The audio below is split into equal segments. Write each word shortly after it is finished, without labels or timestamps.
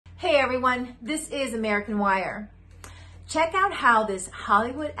Hey everyone, this is American Wire. Check out how this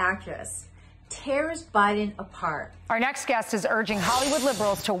Hollywood actress tears Biden apart. Our next guest is urging Hollywood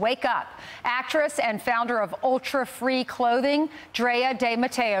liberals to wake up. Actress and founder of Ultra Free Clothing, Drea De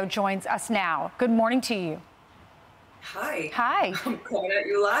Matteo, joins us now. Good morning to you. Hi. Hi. I'm coming at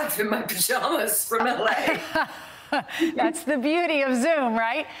you live in my pajamas from LA. That's the beauty of Zoom,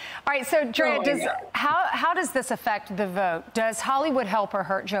 right? All right, so Drea, how does this affect the vote? Does Hollywood help or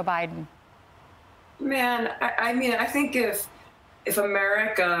hurt Joe Biden? Man, I think if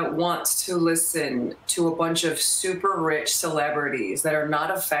America wants to listen to a bunch of super rich celebrities that are not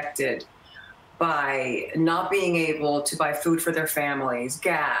affected by not being able to buy food for their families,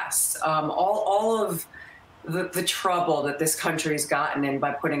 gas, all of the trouble that this country's gotten in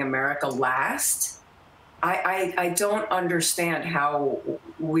by putting America last, I don't understand how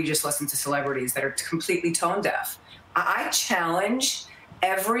we just listen to celebrities that are completely tone deaf. I challenge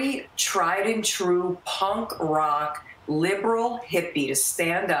every tried and true punk rock liberal hippie to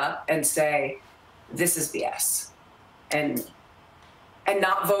stand up and say, this is BS. And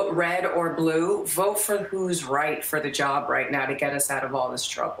not vote red or blue. Vote for who's right for the job right now to get us out of all this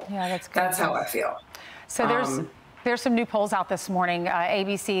trouble. Yeah, that's good. That's how I feel. So there's some new polls out this morning.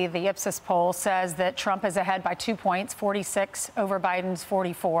 ABC, the Ipsos poll, says that Trump is ahead by 2 points, 46 over Biden's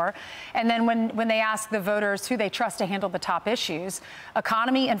 44. And then when they ask the voters who they trust to handle the top issues,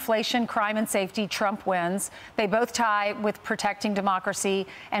 economy, inflation, crime and safety, Trump wins. They both tie with protecting democracy,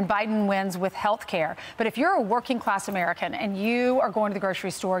 and Biden wins with health care. But if you're a working class American and you are going to the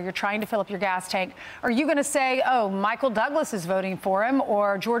grocery store, you're trying to fill up your gas tank, are you going to say, oh, Michael Douglas is voting for him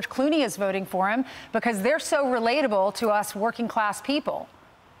or George Clooney is voting for him because they're so relatable to us working class people?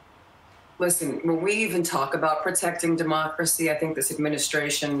 Listen, when we even talk about protecting democracy, I think this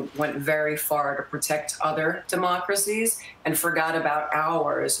administration went very far to protect other democracies and forgot about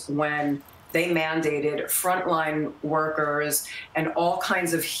ours when they mandated frontline workers and all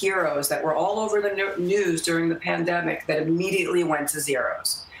kinds of heroes that were all over the news during the pandemic that immediately went to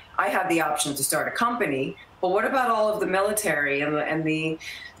zeros. I had the option to start a company, but what about all of the military and the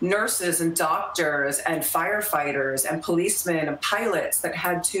nurses and doctors and firefighters and policemen and pilots that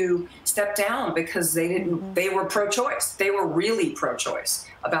had to step down because they were pro-choice. They were really pro-choice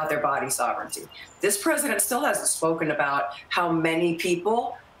about their body sovereignty. This president still hasn't spoken about how many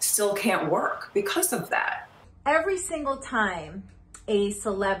people still can't work because of that. Every single time a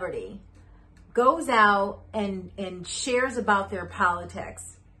celebrity goes out and shares about their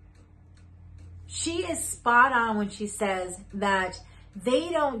politics, she is spot on when she says that they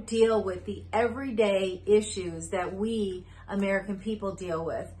don't deal with the everyday issues that we American people deal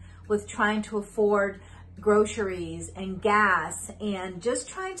with trying to afford groceries and gas and just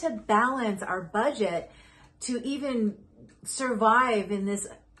trying to balance our budget to even survive in this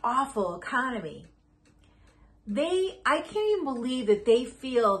awful economy. I can't even believe that they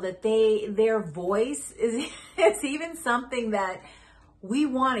feel that their voice is even something that we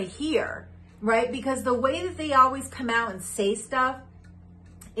want to hear. Right? Because the way that they always come out and say stuff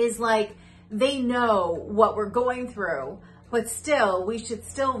is like they know what we're going through, but still, we should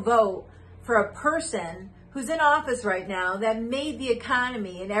still vote for a person who's in office right now that made the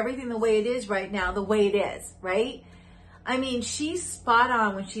economy and everything the way it is right now, the way it is, right? I mean, she's spot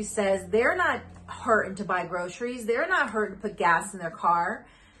on when she says they're not hurting to buy groceries. They're not hurting to put gas in their car.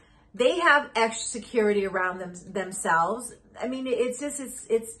 They have extra security around themselves. I mean,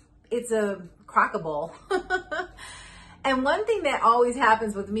 it's a crockable. And one thing that always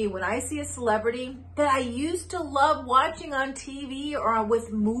happens with me when I see a celebrity that I used to love watching on TV or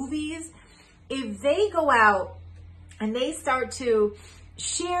with movies, if they go out and they start to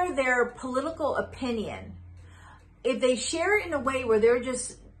share their political opinion, if they share it in a way where they're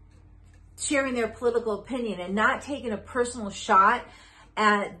just sharing their political opinion and not taking a personal shot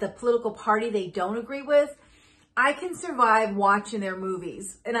at the political party they don't agree with, I can survive watching their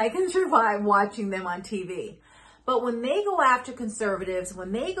movies and I can survive watching them on TV. But when they go after conservatives,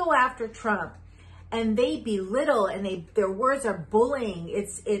 when they go after Trump and they belittle and their words are bullying,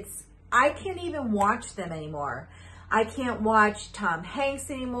 I can't even watch them anymore. I can't watch Tom Hanks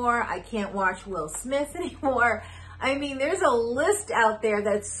anymore. I can't watch Will Smith anymore. I mean, there's a list out there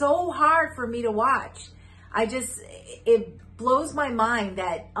that's so hard for me to watch. It blows my mind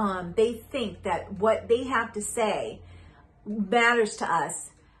that they think that what they have to say matters to us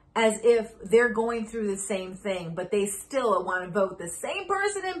as if they're going through the same thing, but they still want to vote the same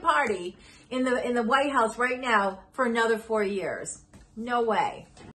person and party in the White House right now for another 4 years. No way.